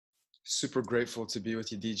Super grateful to be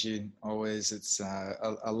with you, DG. Always, it's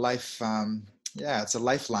a life. Yeah, it's a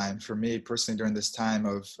lifeline for me personally during this time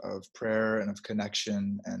of prayer and of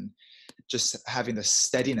connection, and just having the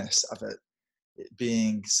steadiness of it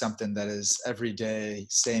being something that is every day,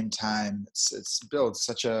 same time. It's builds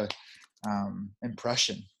such a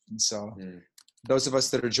impression, and so those of us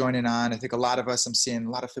that are joining on, I think a lot of us, I'm seeing a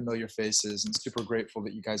lot of familiar faces, and super grateful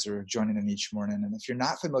that you guys are joining in each morning. And if you're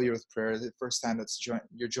not familiar with prayer, the first time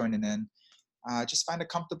you're joining in, just find a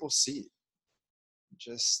comfortable seat.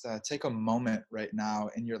 Just take a moment right now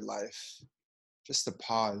in your life, just to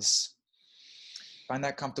pause. Find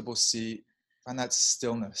that comfortable seat, find that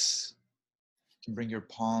stillness. You can bring your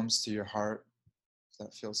palms to your heart if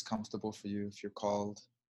that feels comfortable for you, if you're called.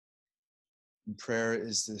 And prayer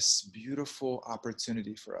is this beautiful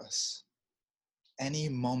opportunity for us. Any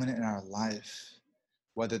moment in our life,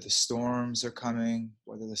 whether the storms are coming,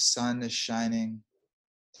 whether the sun is shining,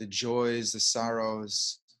 the joys, the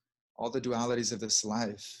sorrows, all the dualities of this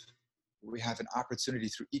life, we have an opportunity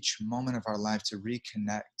through each moment of our life to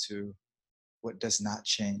reconnect to what does not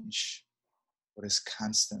change, what is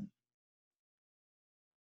constant.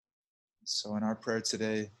 So in our prayer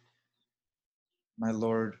today, my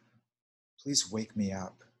Lord, please wake me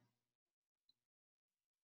up.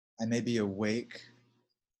 I may be awake,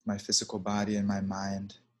 my physical body and my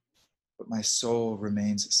mind, but my soul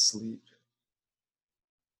remains asleep.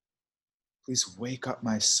 Please wake up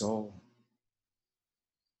my soul.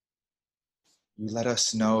 You let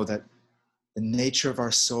us know that the nature of our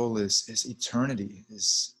soul is eternity,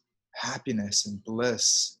 is happiness and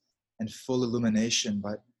bliss and full illumination,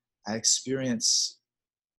 but I experience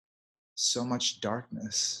so much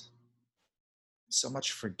darkness, so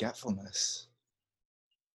much forgetfulness.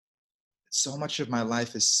 So much of my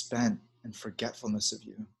life is spent in forgetfulness of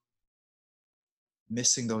you,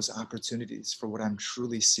 missing those opportunities for what I'm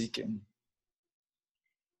truly seeking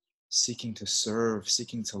to serve,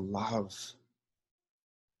 seeking to love.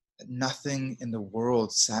 Nothing in the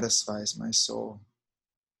world satisfies my soul.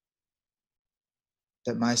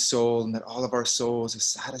 That my soul and that all of our souls is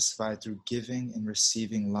satisfied through giving and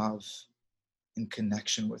receiving love in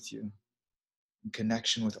connection with you, in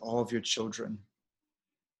connection with all of your children.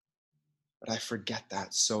 But I forget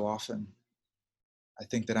that so often. I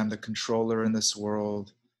think that I'm the controller in this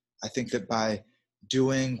world. I think that by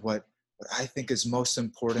doing what I think is most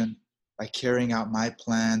important, by carrying out my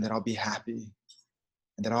plan, that I'll be happy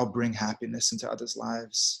and that I'll bring happiness into others'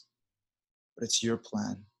 lives. But it's your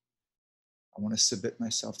plan. I want to submit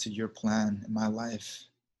myself to your plan in my life.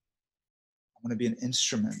 I want to be an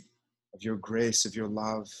instrument of your grace, of your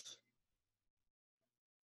love.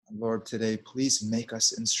 And Lord, today, please make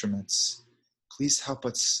us instruments. Please help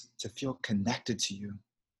us to feel connected to you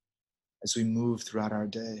as we move throughout our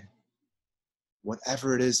day.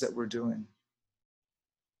 Whatever it is that we're doing,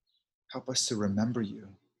 help us to remember you.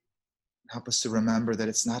 Help us to remember that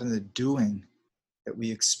it's not in the doing that we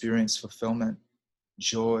experience fulfillment,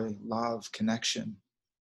 joy, love, connection.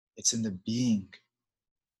 It's in the being.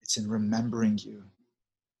 It's in remembering you,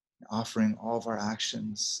 offering all of our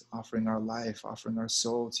actions, offering our life, offering our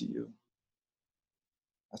soul to you.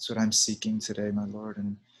 That's what I'm seeking today, my Lord.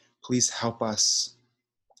 And please help us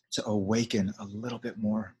to awaken a little bit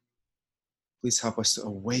more. Please help us to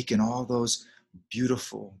awaken all those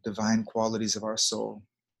beautiful, divine qualities of our soul.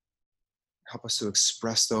 Help us to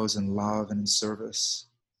express those in love and in service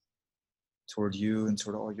toward you and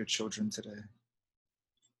toward all your children today.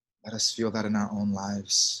 Let us feel that in our own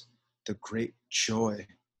lives, the great joy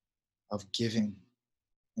of giving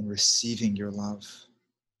and receiving your love.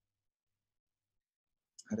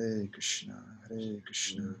 Hare Krishna,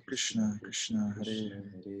 Krishna Krishna, Hare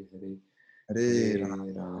Hare, Hare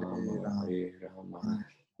Rama, Hare Rama.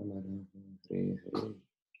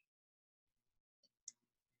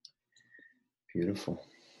 Beautiful.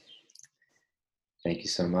 Thank you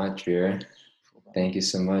so much, Vera. Thank you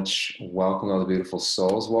so much. Welcome all the beautiful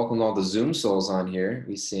souls. Welcome all the Zoom souls on here.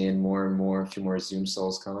 We're seeing more and more, a few more Zoom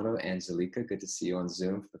souls coming up. Angelica, good to see you on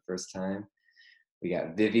Zoom for the first time. We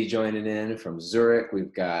got Vivi joining in from Zurich.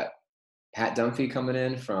 We've got Pat Dunphy coming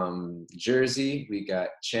in from Jersey. We got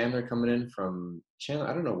Chandler coming in from Chandler.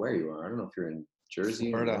 I don't know where you are. I don't know if you're in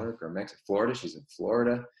Jersey, Florida, New York, or Mexico. Florida. She's in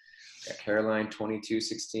Florida. Got Caroline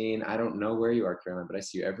 2216. I don't know where you are, Caroline, but I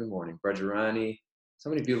see you every morning. Brajarani. So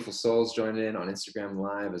many beautiful souls joining in on Instagram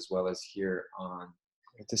Live as well as here on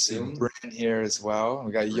Good to see Bryn here as well.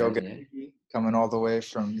 We got Yoga coming all the way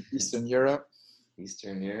from Eastern Europe.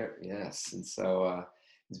 Eastern Europe, yes. And so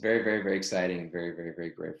it's very, very, very exciting. Very, very, very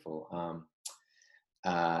grateful.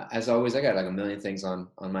 As always, I got like a million things on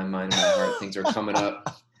my mind and my heart. Things are coming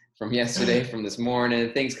up from yesterday, from this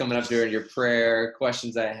morning, things coming up during your prayer,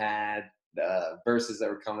 questions I had, verses that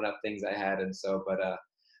were coming up, things I had. And so, but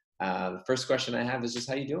the first question I have is just,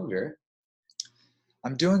 how you doing, Vera?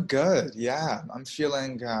 I'm doing good. Yeah, I'm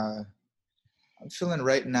feeling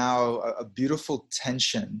right now a beautiful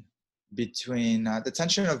tension between the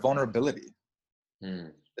tension of vulnerability,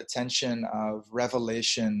 Mm, the tension of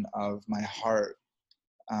revelation of my heart,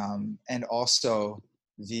 and also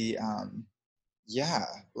the yeah,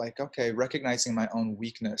 like, okay, recognizing my own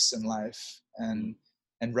weakness in life, mm,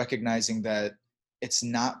 and recognizing that it's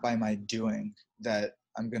not by my doing that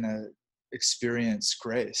I'm gonna experience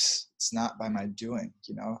grace. It's not by my doing,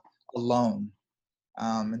 alone.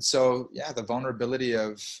 And so, yeah, the vulnerability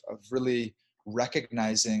of really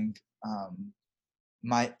recognizing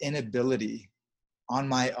my inability on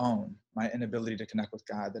my inability to connect with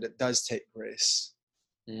God, that it does take grace,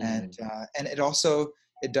 mm, and it also,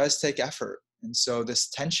 it does take effort. And so this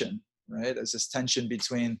tension, right, is this tension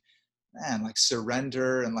between, man, like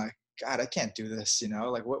surrender and like, God, I can't do this,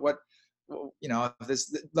 like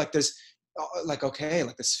this, like there's like, okay,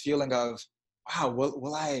 like this feeling of, wow,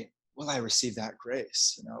 will I receive that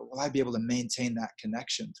grace? Will I be able to maintain that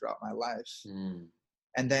connection throughout my life? mm,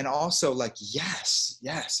 And then also like, yes,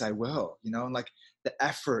 I will, and like the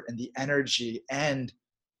effort and the energy and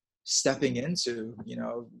stepping into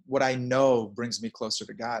what I know brings me closer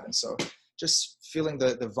to God. And so just feeling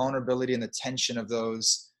the vulnerability and the tension of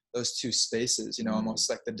those two spaces, mm, almost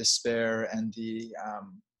like the despair and the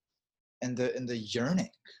yearning,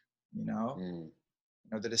 you know mm.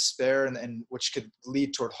 the despair, and which could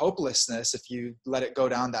lead toward hopelessness if you let it go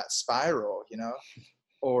down that spiral,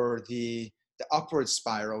 or the upward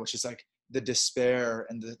spiral, which is like the despair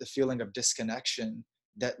and the feeling of disconnection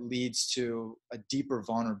that leads to a deeper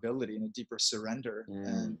vulnerability and a deeper surrender,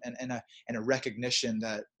 Mm, and a recognition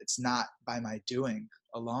that it's not by my doing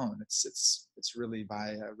alone. It's really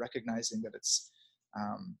by recognizing that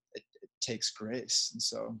it takes grace. And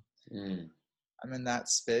so mm. I'm in that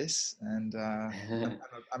space, and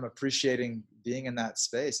I'm appreciating being in that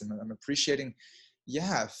space. I'm appreciating,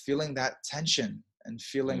 yeah, feeling that tension, and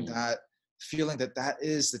Mm, feeling that that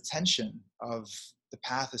is the tension of the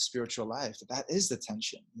path of spiritual life. That is the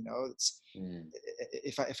tension. It's, mm,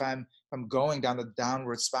 if I'm going down the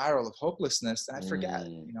downward spiral of hopelessness, then I forget.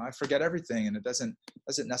 mm. I forget everything, and it doesn't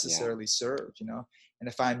Yeah. necessarily serve. And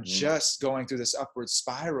if I'm Mm, just going through this upward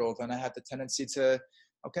spiral, then I have the tendency to,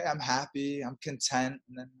 okay, I'm happy, I'm content.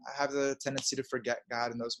 And then I have the tendency to forget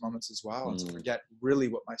God in those moments as well, and to mm. forget really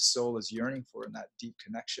what my soul is yearning for in that deep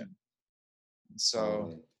connection. And so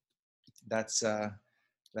Totally. that's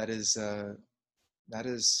that is that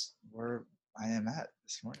is where I am at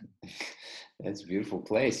this morning. That's a beautiful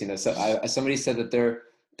place. So somebody said that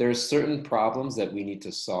there are certain problems that we need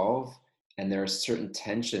to solve, and there are certain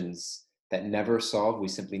tensions that never solve. We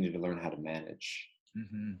simply need to learn how to manage.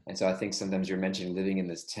 Hmm. And so I think sometimes you're mentioning living in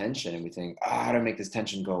this tension, and we think, how do I make this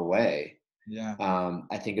tension go away? Yeah.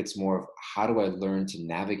 I think it's more of, how do I learn to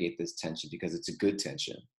navigate this tension, because it's a good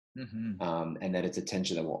tension, Hmm. and that it's a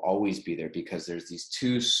tension that will always be there, because there's these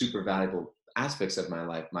two super valuable aspects of my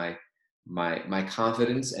life: my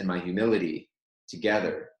confidence and my humility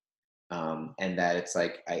together, and that it's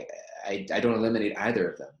like I don't eliminate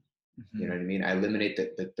either of them. You know Hmm. what I mean? I eliminate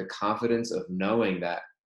the confidence of knowing that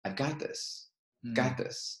I've got this, Hmm. got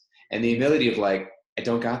this, and the humility of like, I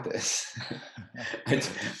don't got this. I,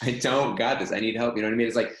 I don't got this. I need help. You know what I mean?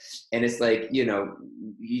 It's like, and it's like, you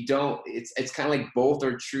don't. It's kind of like both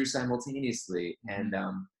are true simultaneously, and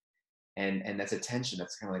Hmm. that's a tension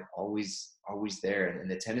that's kind of like always there. And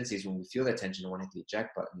the tendency is, when we feel that tension, to want to hit the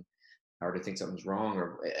eject button, or to think something's wrong.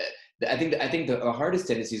 Or I think the hardest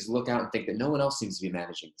tendency is to look out and think that no one else seems to be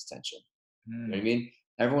managing this tension. You know what I Hmm. mean?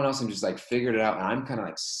 Everyone else seems just like figured it out, and I'm kind of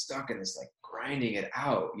like stuck in this, like grinding it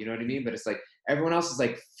out. You know what I mean? But it's like everyone else has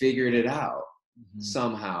like figured it out Hmm.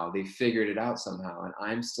 somehow. They figured it out somehow, and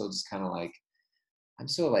I'm still just kind of like, I'm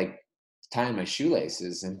still like tying my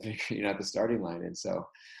shoelaces and figuring out the starting line. And so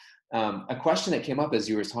a question that came up as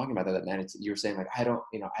you were talking about that, man, you were saying like,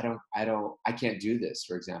 I can't do this,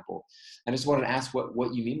 for example. I just wanted to ask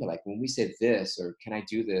what you mean by, like, when we say this, or can I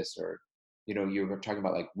do this, or, you were talking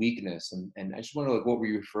about like weakness, and I just wonder, like, what were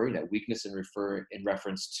you referring to? Weakness in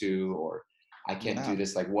reference to, or I can't Yeah. do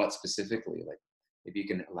this, like what specifically? Like, maybe you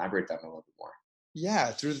can elaborate that a little bit more.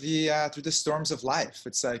 Yeah, through the storms of life.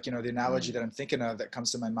 It's like, the analogy Mm, that I'm thinking of that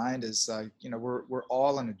comes to my mind is like, we're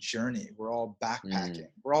all on a journey. We're all mm,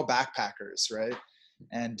 backpacking. We're all backpackers, right?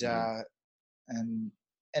 And mm, and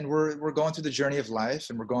and we're going through the journey of life,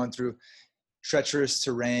 and we're going through treacherous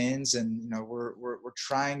terrains, and we're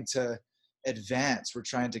trying to advance. We're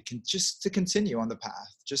trying to just to continue on the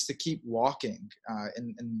path, just to keep walking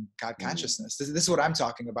in God consciousness. This is what I'm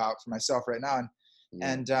talking about for myself right now.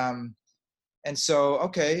 And so,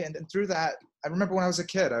 okay. And through that, I remember when I was a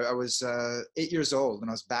kid, I was 8 years old and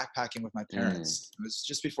I was backpacking with my parents. It was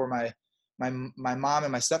just before my mom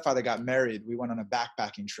and my stepfather got married. We went on a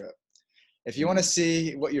backpacking trip. If you want to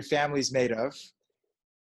see what your family's made of,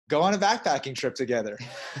 go on a backpacking trip together.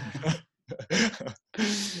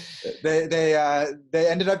 They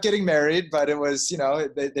ended up getting married, but it was,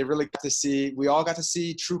 they really got to see, we all got to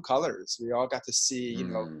see true colors. We all got to see,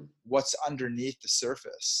 what's underneath the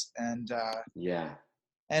surface. And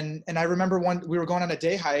I remember we were going on a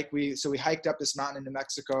day hike. So we hiked up this mountain in New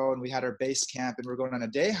Mexico, and we had our base camp, and we were going on a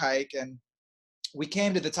day hike, and we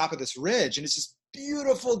came to the top of this ridge, and it's this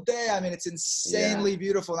beautiful day. I mean, it's insanely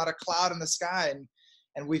beautiful, not a cloud in the sky.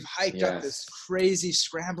 And we've hiked up this crazy,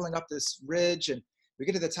 scrambling up this ridge, and we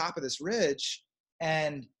get to the top of this ridge,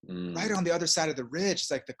 and right on the other side of the ridge,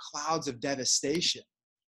 it's like the clouds of devastation.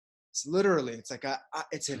 It's literally, it's like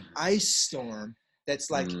it's an ice storm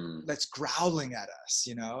that's like, that's growling at us,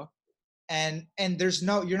 and there's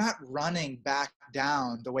you're not running back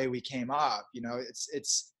down the way we came up. It's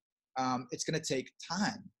going to take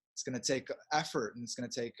time. It's going to take effort, and it's going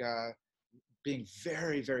to take being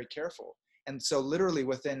very, very careful. And so literally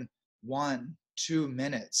within 1-2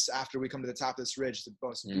 minutes after we come to the top of this ridge, the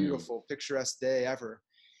most beautiful, picturesque day ever,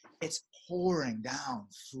 it's pouring down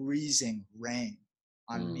freezing rain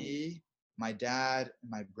on me, my dad, and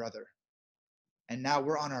my brother. And now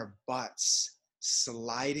we're on our butts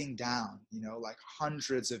sliding down, like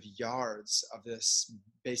hundreds of yards of this,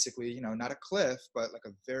 basically, not a cliff, but like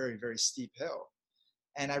a very, very steep hill.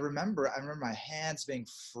 And I remember my hands being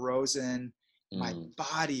frozen. My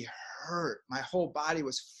body hurt. My whole body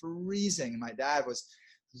was freezing. My dad was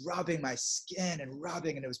rubbing my skin and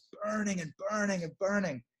rubbing, and it was burning and burning and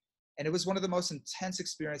burning. And it was one of the most intense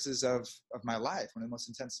experiences of my life, one of the most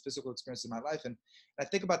intense physical experiences of my life. And I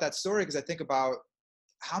think about that story because I think about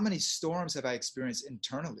how many storms have I experienced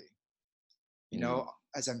internally,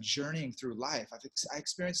 as I'm journeying through life. I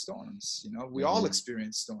experienced storms, we all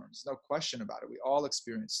experience storms, no question about it. We all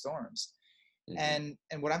experience storms. And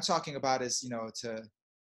what I'm talking about is,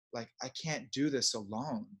 I can't do this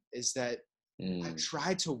alone, is that I've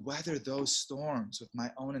tried to weather those storms with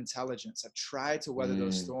my own intelligence. I've tried to weather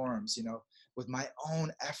those storms, with my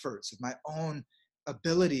own efforts, with my own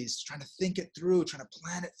abilities, trying to think it through, trying to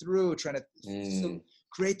plan it through, trying to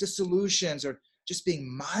create the solutions, or just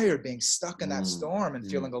being mired, being stuck in that storm and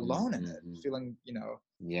feeling alone in it, feeling,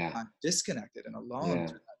 disconnected and alone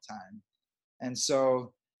through that time. And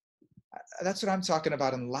so that's what I'm talking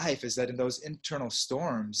about in life, is that in those internal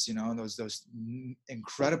storms, and those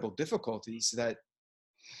incredible difficulties that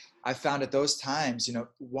I found at those times,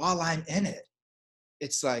 while I'm in it,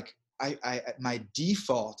 it's like my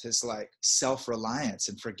default is like self-reliance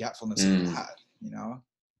and forgetfulness of God,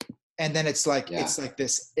 and then it's like it's like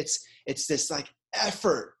this like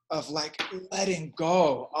effort of like letting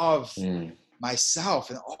go of myself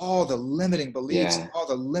and all the limiting beliefs, all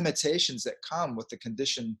the limitations that come with the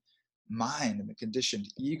conditioned mind and the conditioned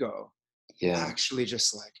ego. Actually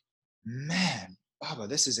just like, man, Baba,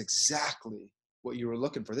 this is exactly what you were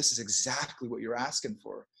looking for. This is exactly what you're asking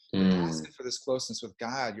for. You're asking for this closeness with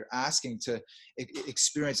God. You're asking to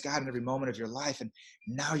experience God in every moment of your life. And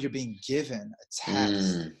now you're being given a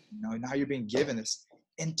test. Now you're being given this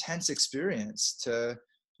intense experience to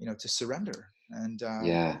surrender. And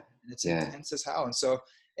it's intense as hell. And so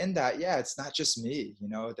in that, it's not just me,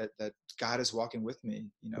 that God is walking with me,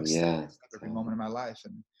 step by step every moment of my life.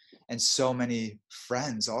 And so many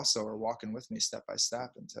friends also are walking with me step by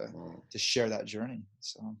step, and to share that journey.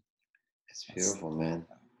 So it's beautiful, man.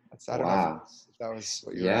 I don't know if that was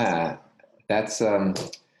what you were asking.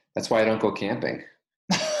 That's why I don't go camping.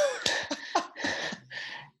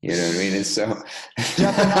 You know what I mean? And so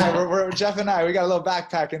Jeff and I, we got a little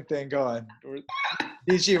backpacking thing going.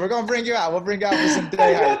 DG, we're gonna bring you out. We'll bring you out for some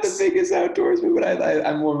day hikes. I'm not the biggest outdoorsman, but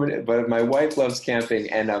I'm more of it. But my wife loves camping,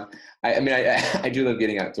 and I do love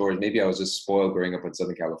getting outdoors. Maybe I was just spoiled growing up in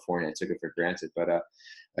Southern California. I took it for granted. But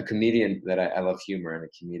a comedian that I love humor, and a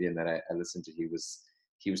comedian that I listened to, he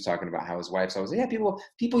was talking about how his wife. So I was like,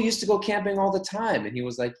 people used to go camping all the time, and he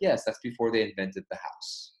was like, yes, that's before they invented the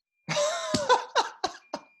house.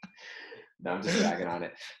 No, I'm just bragging on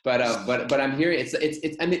it, but I'm hearing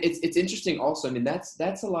it's interesting also. I mean,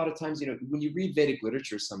 that's a lot of times, when you read Vedic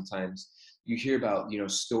literature, sometimes you hear about,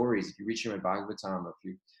 stories. If you read Srimad Bhagavatam, a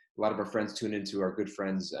lot of our friends tune into our good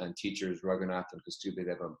friends and teachers, Raghunath and Kastubhi. They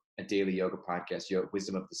have a daily yoga podcast,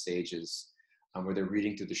 Wisdom of the Sages, where they're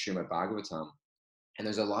reading through the Srimad Bhagavatam. And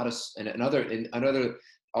there's a lot of, and another,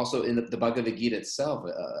 also in the Bhagavad Gita itself,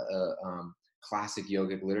 classic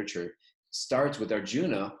yogic literature, starts with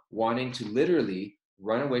Arjuna wanting to literally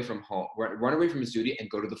run away from home, run away from his duty and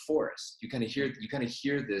go to the forest. You kind of hear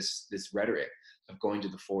this rhetoric of going to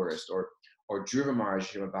the forest, or Dhruva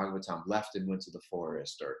Maharaj, Srimad Bhagavatam, left and went to the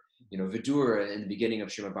forest, or Vidura in the beginning of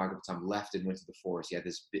Srimad Bhagavatam left and went to the forest. He had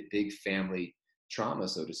this big family trauma,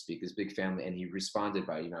 so to speak, this big family, and he responded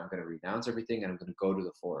by, I'm going to renounce everything and I'm going to go to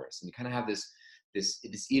the forest. And you kind of have this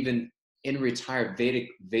even in retired Vedic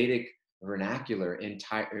vernacular,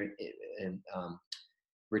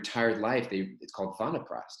 retired life, it's called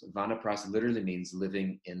vanaprastha. Vanaprastha literally means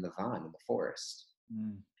living in the van, in the forest.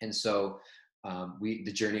 And so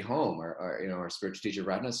the journey home, our spiritual teacher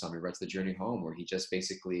Radhanath Swami writes the journey home, where he just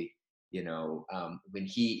basically, when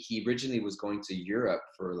he originally was going to Europe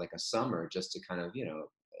for like a summer, just to kind of,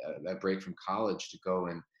 a break from college, to go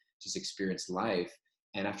and just experience life.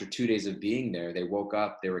 And after 2 days of being there, they woke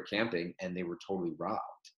up, they were camping, and they were totally robbed.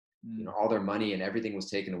 All their money and everything was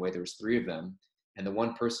taken away. There was 3 of them. And the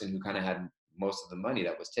one person who kind of had most of the money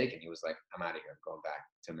that was taken, he was like, I'm out of here. I'm going back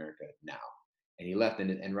to America now. And he left.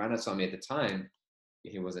 And Radhanath Swami at the time,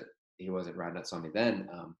 he wasn't Radhanath Swami then,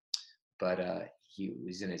 but he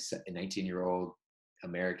was a 19-year-old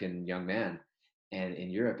American young man, and in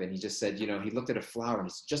Europe. And he just said, he looked at a flower, and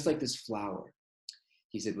it's just like this flower.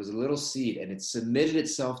 He said, was a little seed, and it submitted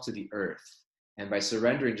itself to the earth. And by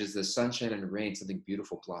surrendering just the sunshine and rain, something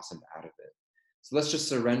beautiful blossomed out of it. So let's just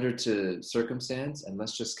surrender to circumstance, and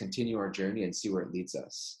let's just continue our journey and see where it leads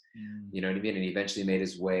us. You know what I mean? And he eventually made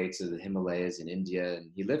his way to the Himalayas in India,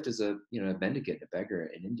 and he lived as a mendicant, a beggar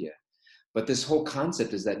in India. But this whole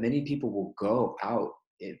concept is that many people will go out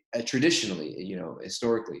traditionally,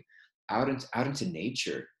 historically, out into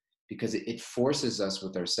nature, because it forces us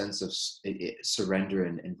with our sense of surrender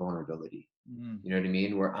and vulnerability. You know what I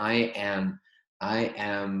mean? Where I am,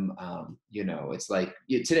 it's like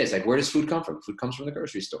today. It's like, where does food come from? Food comes from the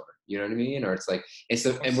grocery store. You know what I mean? Or it's like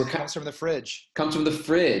comes from the fridge. Comes from the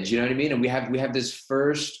fridge. You know what I mean? And we have this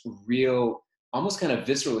first real, almost kind of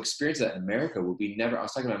visceral experience that in America would be never. I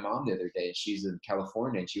was talking to my mom the other day, and she's in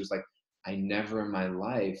California, and she was like, I never in my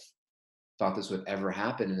life thought this would ever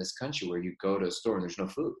happen in this country, where you go to a store and there's no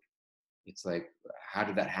food. It's like, how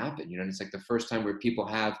did that happen? And it's like the first time where people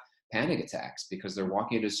have panic attacks because they're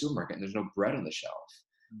walking into a supermarket and there's no bread on the shelf,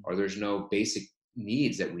 or there's no basic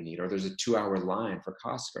needs that we need, or there's a 2-hour line for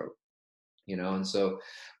Costco, and so,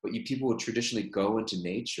 but people would traditionally go into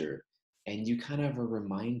nature, and you kind of are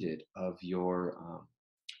reminded of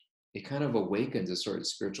it kind of awakens a sort of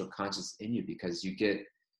spiritual consciousness in you, because you get,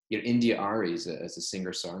 India Ari as a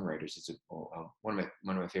singer-songwriter, she's one of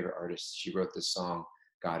my favorite artists. She wrote this song,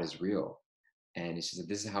 God is Real. And she said,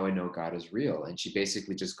 this is how I know God is real. And she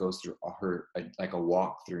basically just goes through like a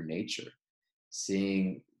walk through nature,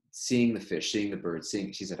 seeing the fish, seeing the birds,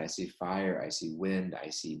 she said, I see fire, I see wind, I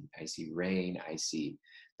see rain, I see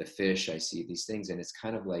the fish, I see these things. And it's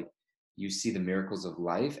kind of like, you see the miracles of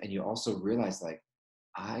life, and you also realize, like,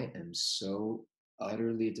 I am so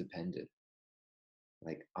utterly dependent,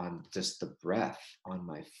 like, on just the breath, on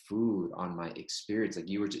my food, on my experience. Like,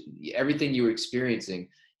 everything you were experiencing,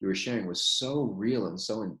 you were sharing, was so real and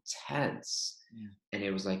so intense. And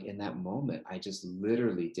it was like, in that moment, I just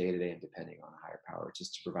literally day to day am depending on a higher power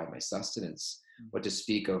just to provide my sustenance, what to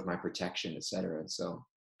speak of my protection, etc. And so,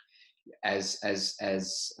 as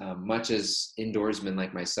much as indoorsmen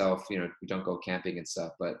like myself, we don't go camping and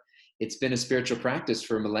stuff, but it's been a spiritual practice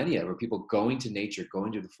for millennia, where people going to nature,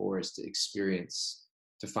 going to the forest to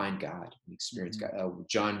find God and experience God.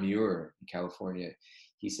 John Muir in California,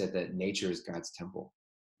 he said that nature is God's temple.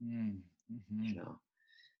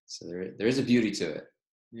 So there is a beauty to it.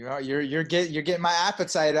 You're getting my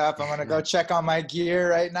appetite up. I'm gonna go check on my gear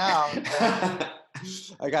right now.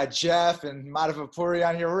 I got Jeff and Madhavapuri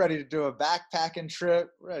on here. We're ready to do a backpacking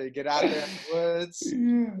trip. We're ready to get out there in the woods.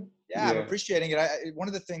 Yeah, I'm appreciating it. One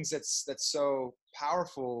of the things that's so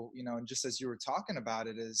powerful, and just as you were talking about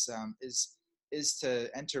it, is to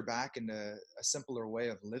enter back into a simpler way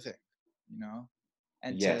of living,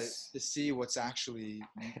 and to see what's actually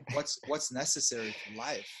what's necessary for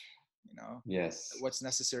life. What's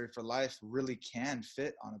necessary for life really can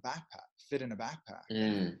fit in a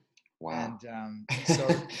backpack. Wow. And so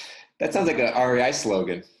that sounds like an REI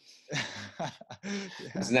slogan.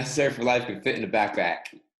 What's necessary for life can fit in a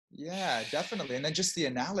backpack. Yeah, definitely. And then just the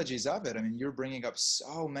analogies of it. I mean, you're bringing up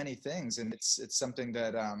so many things, and it's something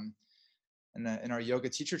that in our yoga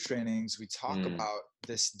teacher trainings, we talk about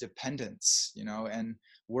this dependence, and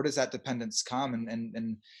where does that dependence come?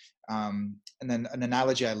 And then an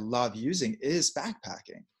analogy I love using is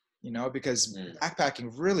backpacking. because Mm.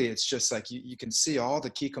 backpacking, really, it's just like you can see all the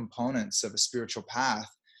key components of a spiritual path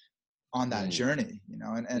on that Mm. journey,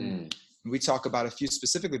 and Mm. we talk about a few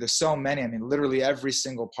specifically. There's so many. I mean, literally every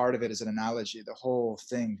single part of it is an analogy. The whole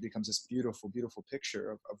thing becomes this beautiful, beautiful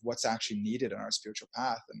picture of what's actually needed in our spiritual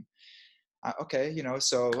path. And okay,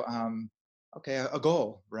 okay, a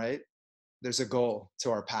goal, right? There's a goal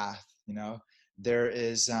to our path.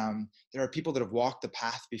 There are people that have walked the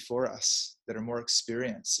path before us that are more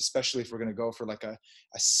experienced, especially if we're going to go for like a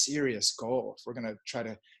serious goal. If we're going to try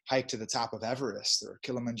to hike to the top of Everest or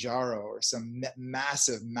Kilimanjaro or some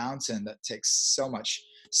massive mountain that takes so much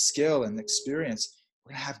skill and experience,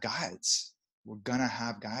 we're going to have guides. We're going to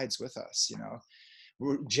have guides with us.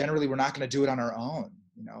 We're not going to do it on our own.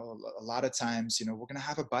 A lot of times, we're going to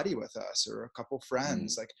have a buddy with us or a couple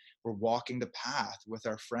friends. Like, we're walking the path with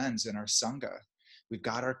our friends in our sangha. We've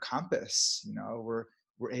got our compass.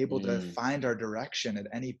 We're able to find our direction at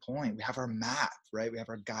any point. We have our map, right? We have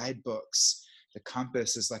our guidebooks. The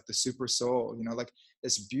compass is like the super soul. Like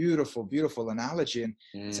this beautiful, beautiful analogy. And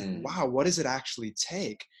it's like, wow, what does it actually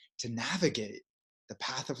take to navigate the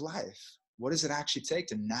path of life? What does it actually take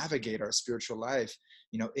to navigate our spiritual life,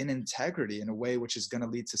 in integrity, in a way which is going to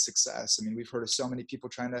lead to success? I mean, we've heard of so many people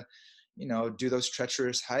trying to, do those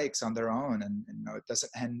treacherous hikes on their own, and it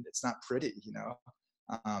doesn't end. It's not pretty,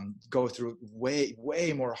 go through way,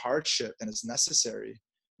 way more hardship than is necessary,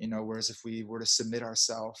 whereas if we were to submit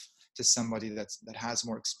ourselves to somebody that has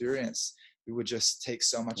more experience, we would just take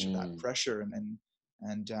so much of that pressure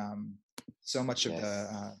and so much of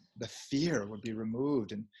the fear would be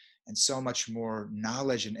removed, and so much more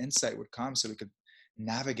knowledge and insight would come, so we could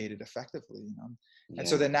navigate it effectively. And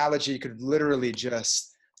so the analogy, you could literally just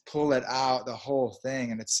pull it out, the whole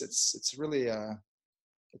thing, and it's really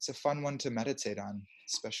it's a fun one to meditate on,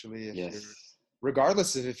 especially if you're,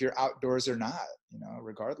 regardless of if you're outdoors or not,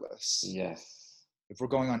 regardless. If we're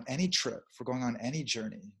going on any trip, if we're going on any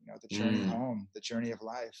journey, the journey home, the journey of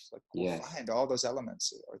life, like we'll find all those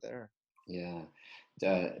elements are there.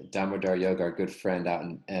 Damodar Yoga, our good friend out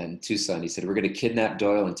in Tucson, he said, we're going to kidnap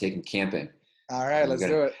Doyle and take him camping. All right, let's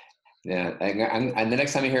do it. Yeah, and the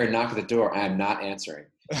next time you hear a knock at the door, I am not answering.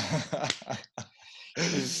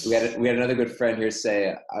 we had another good friend here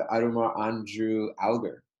say, Ademar Andrew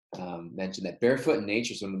Alger mentioned that barefoot in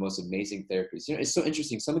nature is one of the most amazing therapies. It's so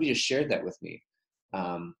interesting. Somebody just shared that with me.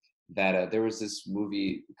 That there was this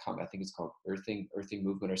movie, I think it's called Earthing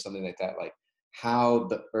Movement or something like that. Like how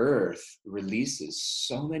the earth releases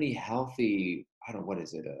so many healthy,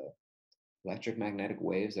 electromagnetic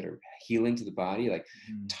waves that are healing to the body, like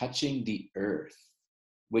touching the earth.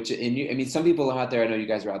 Some people are out there, I know you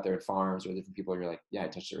guys are out there at farms or different people, and you're like, yeah, I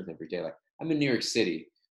touch the earth every day. Like, I'm in New York City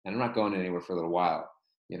and I'm not going anywhere for a little while,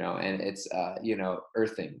 and it's,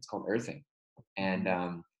 earthing. It's called earthing. And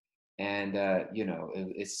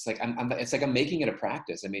it's like, it's like I'm making it a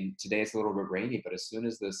practice. I mean, today it's a little bit rainy, but as soon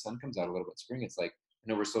as the sun comes out a little bit in spring, it's like, I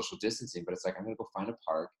know we're social distancing, but it's like, I'm going to go find a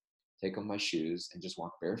park, take off my shoes and just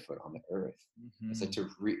walk barefoot on the earth. It's like to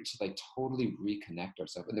totally reconnect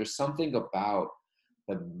ourselves. And there's something about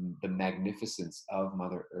the magnificence of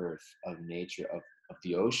Mother Earth, of nature, of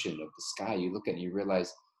the ocean, of the sky. You look at it and you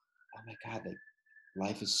realize, oh my God, like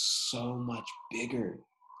life is so much bigger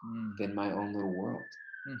than my own little world.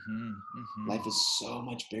 Life is so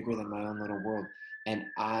much bigger than my own little world. And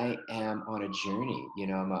I am on a journey.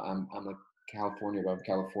 I'm a California, I'm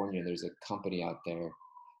California, and there's a company out there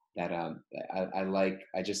that I like.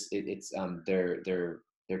 Their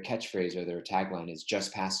catchphrase or their tagline is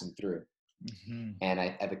just passing through. And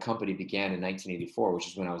the company began in 1984, which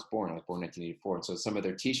is when I was born. I was born in 1984. And so some of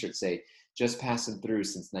their t-shirts say just passing through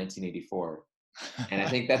since 1984. And I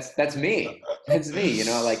think that's me. That's me.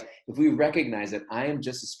 Like if we recognize that I am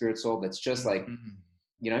just a spirit soul that's just like,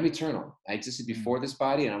 I'm eternal. I existed before this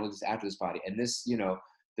body and I will exist after this body. And this,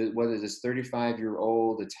 whether this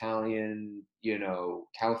 35-year-old Italian,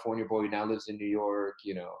 California boy who now lives in New York,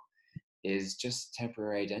 is just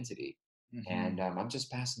temporary identity. And I'm just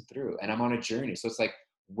passing through and I'm on a journey. So it's like,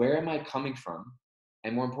 where am I coming from?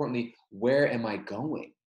 And more importantly, where am I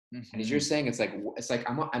going? And as you're saying, it's like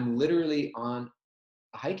I'm literally on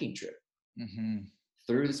a hiking trip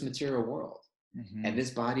through this material world. And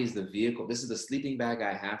this body is the vehicle. This is the sleeping bag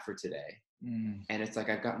I have for today. And it's like,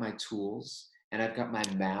 I've got my tools and I've got my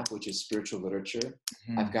map, which is spiritual literature.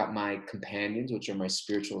 I've got my companions, which are my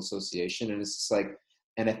spiritual association. And it's just like,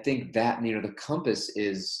 and I think that, the compass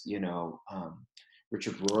is,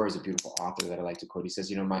 Richard Rohr is a beautiful author that I like to quote. He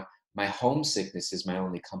says, my homesickness is my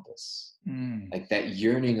only compass. Like that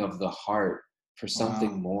yearning of the heart for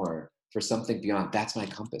something more, for something beyond. That's my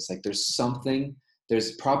compass. Like there's something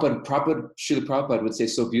there's Srila Prabhupada would say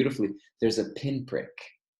so beautifully, there's a pinprick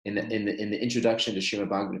in the introduction to Srimad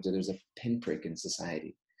Bhagavatam Gita. There's a pinprick in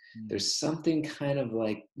society. There's something kind of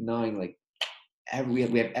like knowing like we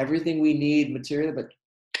have everything we need material, but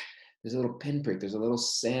there's a little pinprick, there's a little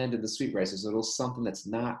sand in the sweet rice, there's a little something that's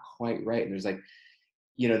not quite right. And there's like,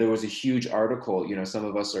 there was a huge article, some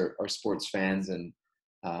of us are sports fans, and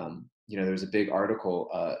there was a big article,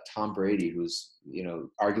 Tom Brady, who's,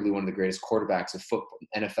 arguably one of the greatest quarterbacks of football,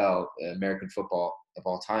 NFL, American football of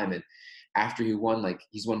all time. And after he won, like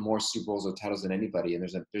he's won more Super Bowls or titles than anybody. And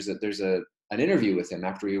there's an interview with him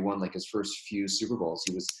after he won like his first few Super Bowls.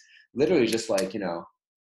 He was literally just like,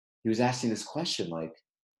 he was asking this question, like,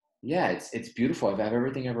 yeah, it's beautiful. I've had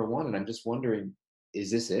everything I ever wanted. I'm just wondering,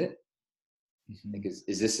 is this it? Like,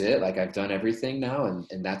 is this it? Like, I've done everything now,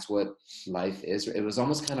 and that's what life is. It was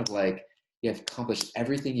almost kind of like you have accomplished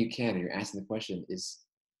everything you can, and you're asking the question, is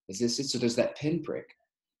this it? So there's that pinprick,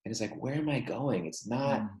 and it's like, where am I going? It's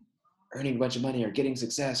not earning a bunch of money or getting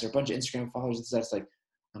success or a bunch of Instagram followers. It's like,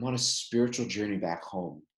 I'm on a spiritual journey back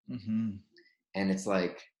home. And it's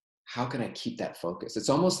like, how can I keep that focus? It's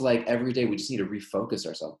almost like every day we just need to refocus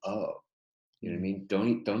ourselves. Oh, you know what I mean?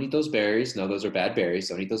 Don't eat those berries. No, those are bad berries.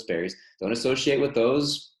 Don't eat those berries. Don't associate with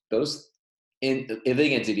those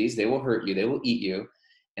living entities. They will hurt you. They will eat you.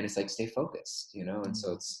 And it's like, stay focused, And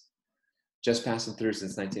so it's just passing through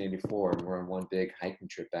since 1984, and we're on one big hiking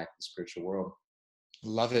trip back to the spiritual world.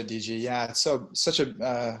 Love it, DG. Yeah, it's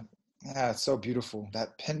it's so beautiful.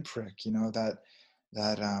 That pinprick, that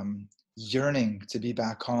yearning to be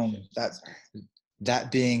back home.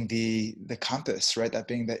 That being the compass, right? That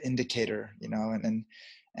being the indicator, and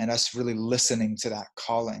us really listening to that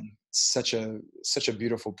calling. Such a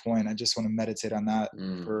beautiful point. I just want to meditate on that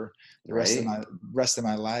for the rest of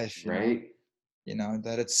my life. Right.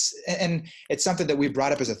 That it's something that we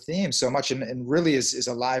brought up as a theme so much, and really is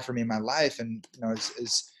alive for me in my life. And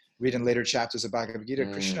is reading later chapters of Bhagavad Gita.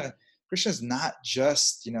 Krishna is not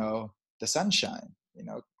just the sunshine.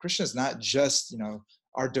 Krishna is not just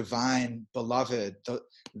our divine beloved,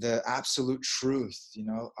 the absolute truth.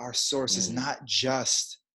 Our source is not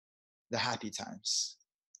just the happy times.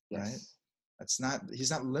 Right?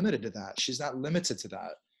 He's not limited to that. She's not limited to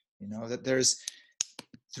that. That there's,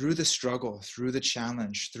 through the struggle, through the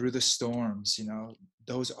challenge, through the storms,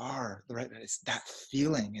 those are right. It's that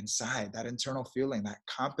feeling inside, that internal feeling, that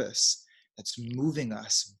compass that's moving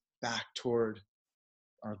us back toward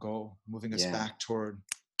our goal, moving us back toward,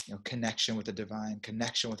 connection with the divine,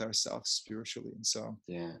 connection with ourselves spiritually. And so,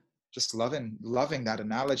 just loving that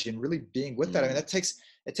analogy and really being with that. I mean, it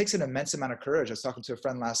takes an immense amount of courage. I was talking to a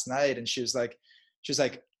friend last night, and she was like,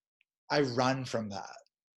 I run from that.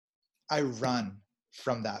 I run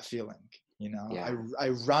from that feeling, I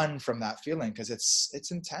run from that feeling because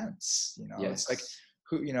it's intense, It's like,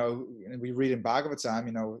 we read in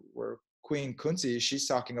Bhagavatam, where Queen Kunti, she's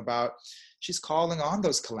talking about, she's calling on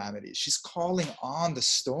those calamities. She's calling on the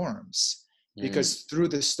storms, because through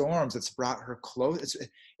the storms, it's brought her close.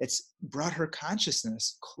 It's brought her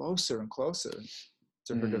consciousness closer and closer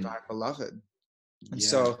to her divine beloved. And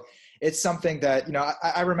so it's something that,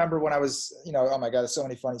 I remember when I was, oh my God, there's so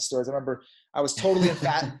many funny stories. I remember I was totally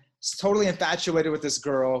infatuated with this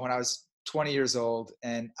girl when I was 20 years old.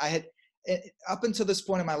 And I had, up until this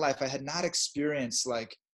point in my life, I had not experienced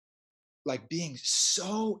like being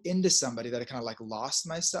so into somebody that I kind of like lost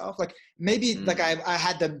myself. Like maybe like I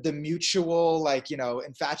had the mutual,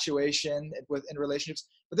 infatuation in relationships,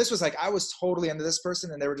 but this was like, I was totally into this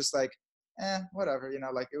person and they were just like, whatever,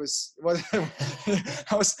 like it was,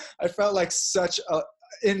 I felt like such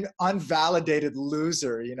an unvalidated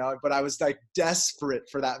loser, but I was like desperate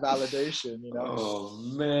for that validation, Oh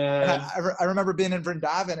man. And I remember being in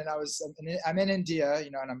Vrindavan, and I'm in India,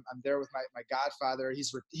 and I'm there with my godfather.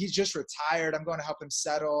 He's just retired. I'm going to help him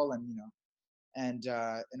settle, and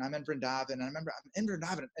I'm in Vrindavan, and I remember I'm in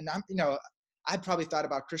Vrindavan, and I'm, I probably thought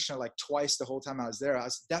about Krishna like twice the whole time I was there. I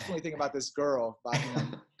was definitely thinking about this girl, about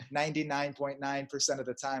 99.9% of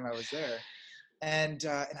the time I was there. And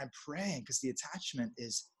I'm praying because the attachment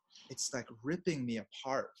it's like ripping me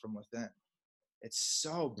apart from within. It's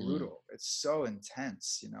so brutal. It's so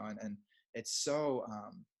intense, and it's so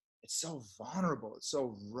vulnerable. It's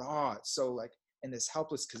so raw. It's so like in this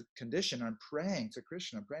helpless condition. I'm praying to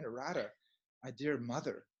Krishna. I'm praying to Radha, my dear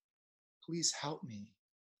mother, please help me.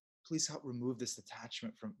 Please help remove this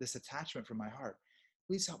attachment from my heart.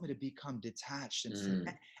 Please help me to become detached and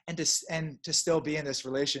to still be in this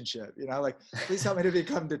relationship, like, please help me to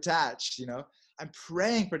become detached, I'm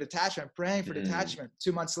praying for detachment. I'm praying for detachment.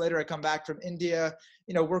 2 months later, I come back from India,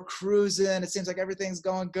 we're cruising. It seems like everything's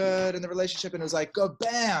going good in the relationship. And it was like, go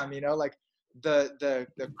bam, like the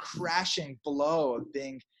crashing blow of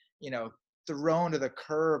being, thrown to the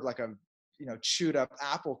curb like a, chewed up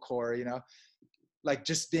apple core, like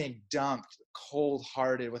just being dumped cold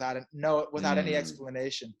hearted without any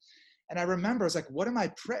explanation. And I remember I was like, what am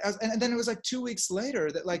I praying? And then it was like 2 weeks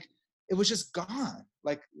later that like, it was just gone.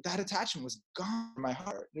 Like that attachment was gone from my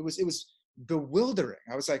heart. It was bewildering.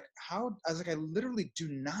 I was like, I literally do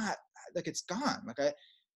not, like, it's gone.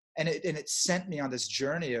 And it sent me on this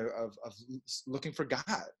journey of looking for God.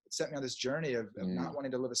 It sent me on this journey of not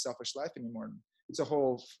wanting to live a selfish life anymore. It's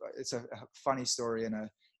a funny story and a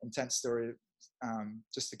intense story.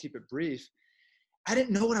 Just to keep it brief, I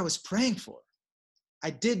didn't know what I was praying for. I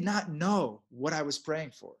did not know what I was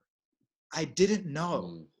praying for. I didn't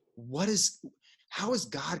know how is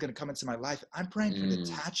God going to come into my life? I'm praying for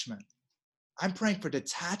detachment. I'm praying for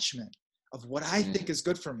detachment of what I think is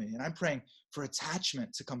good for me. And I'm praying for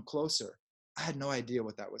attachment to come closer. I had no idea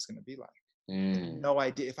what that was going to be like. No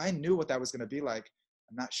idea. If I knew what that was going to be like,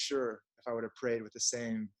 I'm not sure if I would have prayed with the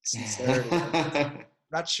same sincerity.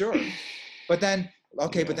 Not sure. But then,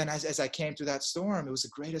 as I came through that storm, it was the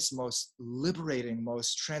greatest, most liberating,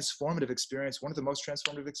 most transformative experience, one of the most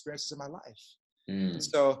transformative experiences of my life.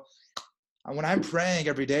 So when I'm praying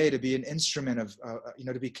every day to be an instrument of,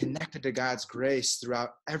 to be connected to God's grace throughout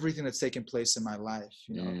everything that's taken place in my life,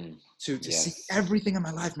 to see everything in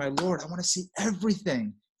my life, my Lord, I want to see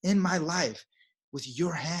everything in my life with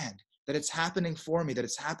your hand, that it's happening for me, that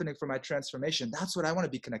it's happening for my transformation. That's what I want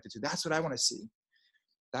to be connected to. That's what I want to see.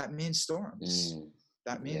 That means storms.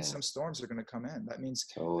 That means some storms are going to come in. That means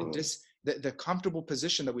the comfortable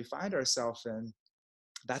position that we find ourselves in,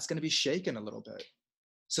 that's going to be shaken a little bit.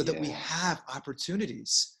 So that we have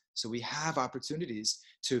opportunities. So we have opportunities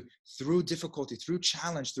to, through difficulty, through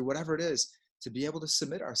challenge, through whatever it is, to be able to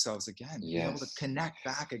submit ourselves again, be able to connect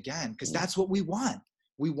back again, because that's what we want.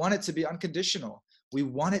 We want it to be unconditional. We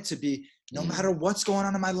want it to be, no matter what's going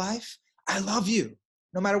on in my life, I love you.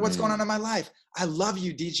 No matter what's going on in my life, I love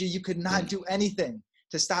you, DG. You could not do anything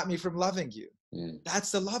to stop me from loving you.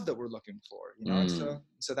 That's the love that we're looking for,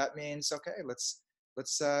 So that means, okay, let's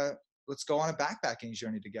go on a backpacking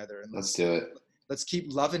journey together, and let's do it. Let's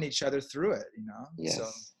keep loving each other through it,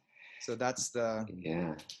 Yes. So that's the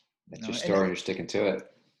that's your story. You're sticking to it.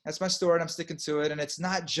 That's my story, and I'm sticking to it. And it's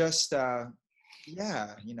not just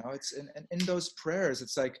it's in those prayers.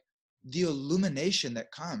 It's like the illumination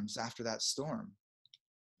that comes after that storm.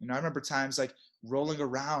 I remember times like rolling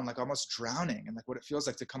around, like almost drowning, and like what it feels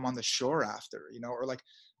like to come on the shore after, or like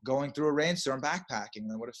going through a rainstorm backpacking,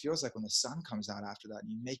 and what it feels like when the sun comes out after that,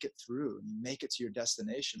 and you make it through, and you make it to your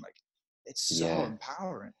destination. Like, it's so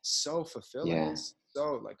empowering, so fulfilling. It's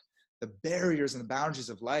so like the barriers and the boundaries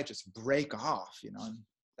of life just break off, and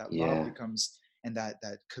that love becomes, and that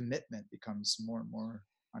commitment becomes more and more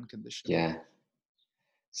unconditional. Yeah.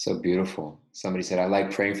 So beautiful. Somebody said, I like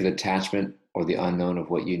praying for the attachment or the unknown of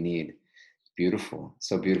what you need. Beautiful.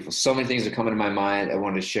 So beautiful. So many things are coming to my mind I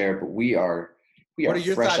wanted to share, but we are what are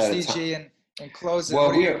your fresh thoughts, out of DG, time. in closing?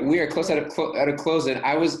 Well, we are close out of closing.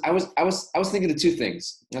 I was thinking of two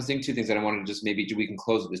things. I was thinking two things that I wanted to just, maybe we can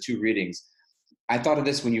close with the two readings. I thought of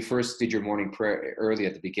this when you first did your morning prayer early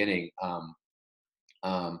at the beginning.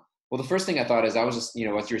 Well, the first thing I thought is, I was just, as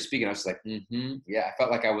you were speaking, I was just like, yeah. I felt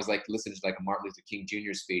like I was like listening to like a Martin Luther King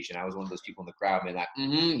Jr. speech, and I was one of those people in the crowd, being like,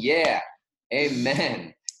 yeah,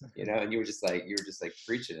 amen. And you were just like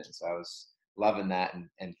preaching it. So I was loving that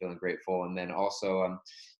and feeling grateful. And then also,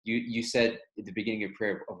 you said at the beginning of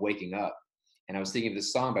prayer of waking up, and I was thinking of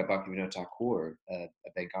this song by Bhaktivinoda Thakur, a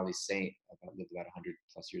Bengali saint, lived about 100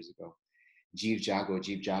 plus years ago. Jeev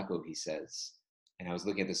Jago, he says. And I was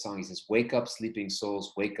looking at the song. He says, wake up, sleeping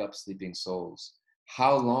souls, wake up, sleeping souls.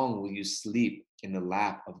 How long will you sleep in the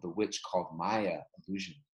lap of the witch called Maya,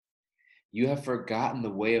 illusion? You have forgotten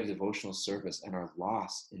the way of devotional service and are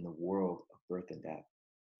lost in the world of birth and death.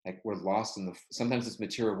 Like, we're lost in sometimes this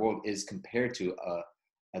material world is compared to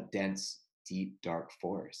a dense, deep, dark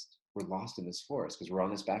forest. We're lost in this forest because we're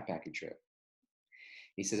on this backpacking trip.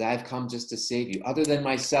 He says, I've come just to save you. Other than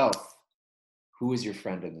myself, who is your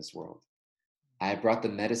friend in this world? I have brought the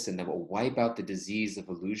medicine that will wipe out the disease of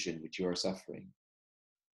illusion which you are suffering.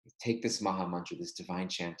 Take this Maha Mantra, this divine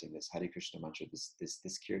chanting, this Hare Krishna mantra, this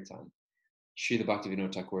kirtan. Srila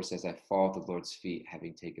Bhaktivinoda Thakur says, I fall at the Lord's feet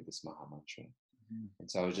having taken this Maha Mantra. And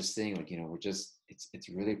so I was just saying, like, we're just, it's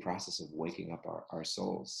really a process of waking up our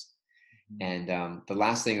souls. And the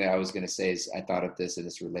last thing that I was going to say is, I thought of this, and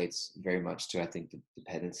this relates very much to, I think, the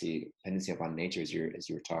dependency upon nature, as you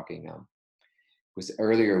were talking. Was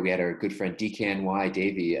earlier, we had our good friend DKNY,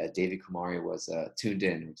 Davy Kumari was tuned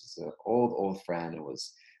in, which is an old friend. It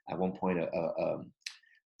was at one point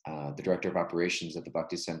the director of operations at the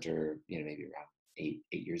Bhakti Center, maybe around eight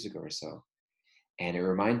years ago or so. And it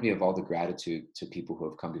reminds me of all the gratitude to people who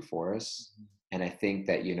have come before us. And I think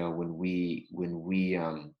that, when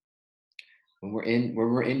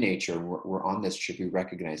we're in nature, we're on this trip, we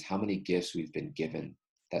recognize how many gifts we've been given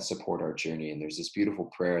that support our journey. And there's this beautiful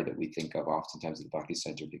prayer that we think of oftentimes at the Bhakti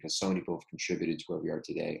Center, because so many people have contributed to where we are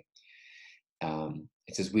today.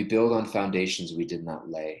 It says, we build on foundations we did not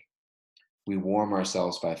lay. We warm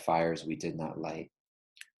ourselves by fires we did not light.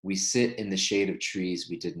 We sit in the shade of trees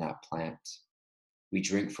we did not plant. We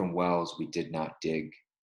drink from wells we did not dig.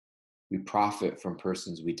 We profit from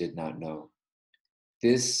persons we did not know.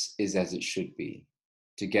 This is as it should be.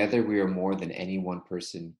 Together we are more than any one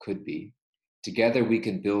person could be. Together we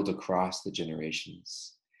can build across the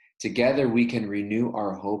generations. Together we can renew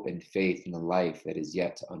our hope and faith in the life that is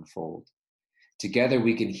yet to unfold. Together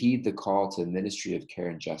we can heed the call to the ministry of care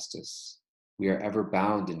and justice. We are ever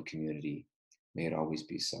bound in community. May it always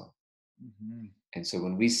be so. Mm-hmm. And so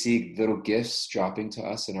when we see little gifts dropping to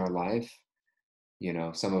us in our life,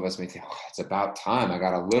 some of us may think, oh, it's about time I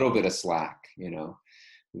got a little bit of slack,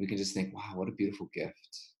 we can just think, wow, what a beautiful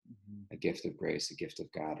gift. Mm-hmm. A gift of grace, a gift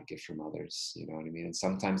of God, a gift from others, you know what I mean? And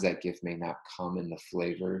sometimes that gift may not come in the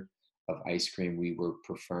flavor of ice cream we were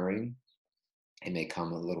preferring. It may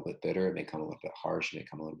come a little bit bitter, it may come a little bit harsh, it may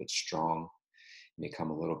come a little bit strong, it may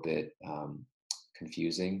come a little bit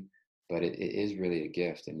confusing, but it is really a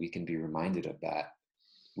gift, and we can be reminded of that.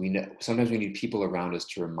 We know sometimes we need people around us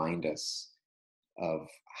to remind us of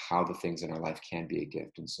how the things in our life can be a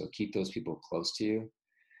gift, and so keep those people close to you.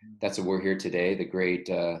 That's what we're here today. The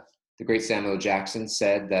great Samuel Jackson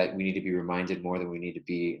said that we need to be reminded more than we need to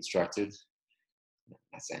be instructed.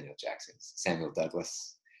 Not Samuel Jackson, Samuel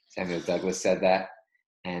Douglas. Samuel Douglas said that.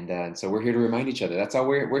 And so we're here to remind each other. That's all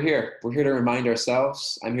we're here. We're here to remind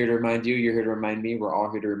ourselves. I'm here to remind you. You're here to remind me. We're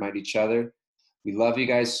all here to remind each other. We love you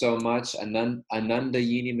guys so much. Ananda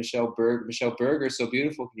Yini Michelle Berger, so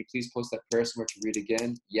beautiful. Can you please post that prayer somewhere to read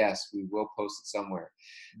again? Yes, we will post it somewhere.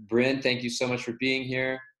 Bryn, thank you so much for being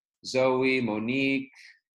here. Zoe, Monique,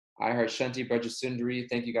 iHeart Shanti, Brajasundari,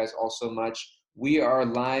 thank you guys all so much. We are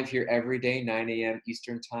live here every day, 9 a.m.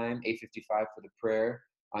 Eastern Time, 8:55 for the prayer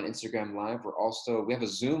on Instagram Live. We have a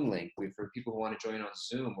Zoom link. For people who want to join on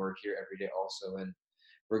Zoom, we're here every day also. And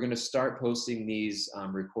we're going to start posting these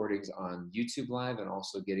recordings on YouTube Live, and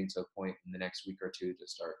also getting to a point in the next week or two to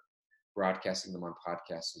start broadcasting them on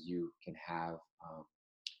podcasts, so you can have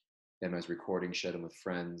them as recordings, share them with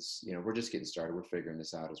friends. We're just getting started. We're figuring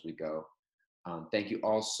this out as we go. Thank you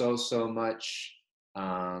all so, so much.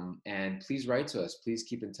 And please write to us. Please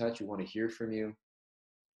keep in touch. We want to hear from you.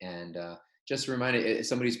 And just a reminder, if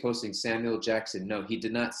somebody's posting Samuel Jackson, no, he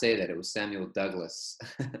did not say that. It was Samuel Douglas.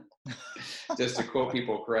 Just to quote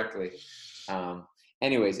people correctly.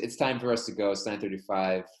 Anyways, it's time for us to go. It's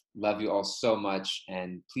 9:35. Love you all so much.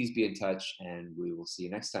 And please be in touch. And we will see you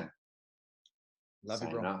next time. Love you,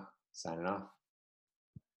 bro. Signing off.